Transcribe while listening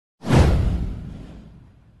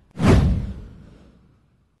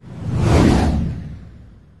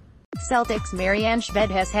Celtic's Maryan Shved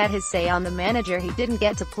has had his say on the manager he didn't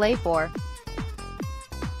get to play for.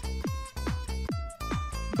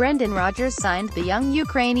 Brendan Rodgers signed the young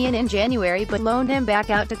Ukrainian in January but loaned him back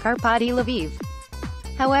out to Karpaty Lviv.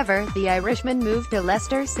 However, the Irishman moved to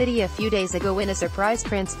Leicester City a few days ago in a surprise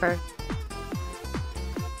transfer.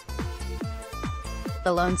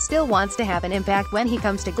 The loan still wants to have an impact when he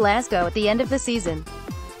comes to Glasgow at the end of the season.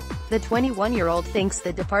 The 21-year-old thinks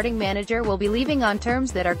the departing manager will be leaving on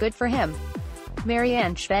terms that are good for him.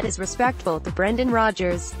 Maryan Shved is respectful to Brendan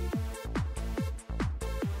Rodgers.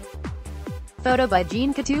 Photo by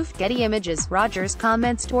Jean Katouf, Getty Images. Rodgers'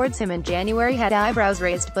 comments towards him in January had eyebrows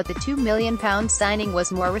raised, but the £2 million signing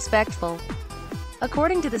was more respectful.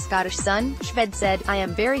 According to the Scottish Sun, Shved said, "I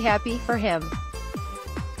am very happy for him.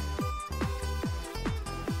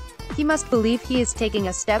 He must believe he is taking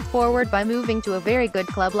a step forward by moving to a very good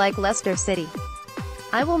club like Leicester City.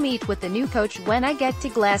 I will meet with the new coach when I get to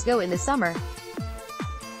Glasgow in the summer.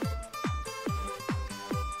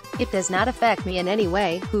 It does not affect me in any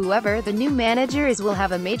way. Whoever the new manager is will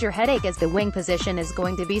have a major headache as the wing position is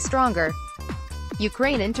going to be stronger.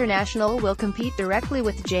 Ukraine international will compete directly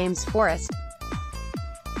with James Forrest."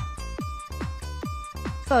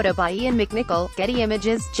 Photo by Ian McNichol, Getty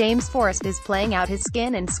Images. James Forrest is playing out his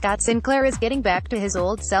skin and Scott Sinclair is getting back to his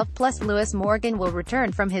old self, plus Lewis Morgan will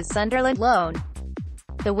return from his Sunderland loan.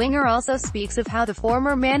 The winger also speaks of how the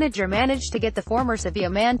former manager managed to get the former Sevilla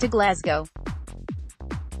man to Glasgow.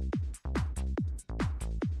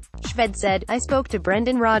 Shved said, "I spoke to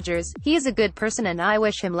Brendan Rodgers, he is a good person and I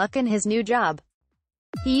wish him luck in his new job.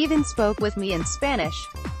 He even spoke with me in Spanish.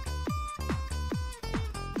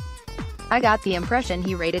 I got the impression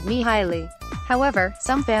he rated me highly." However,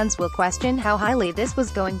 some fans will question how highly this was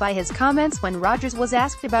going by his comments when Rodgers was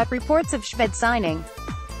asked about reports of Shved signing.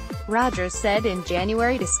 Rodgers said in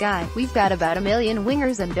January to Sky, "We've got about 1 million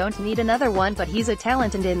wingers and don't need another one, but he's a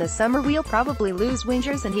talent and in the summer we'll probably lose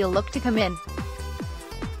wingers and he'll look to come in."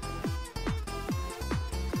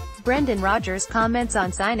 Brendan Rodgers' comments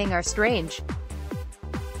on signing are strange.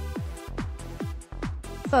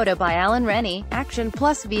 Photo by Alan Rennie, Action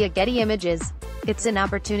Plus via Getty Images. It's an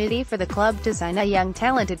opportunity for the club to sign a young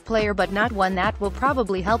talented player but not one that will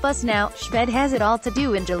probably help us now. Shved has it all to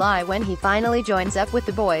do in July when he finally joins up with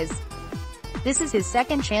the boys. This is his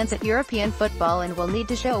second chance at European football and will need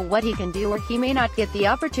to show what he can do or he may not get the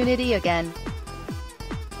opportunity again.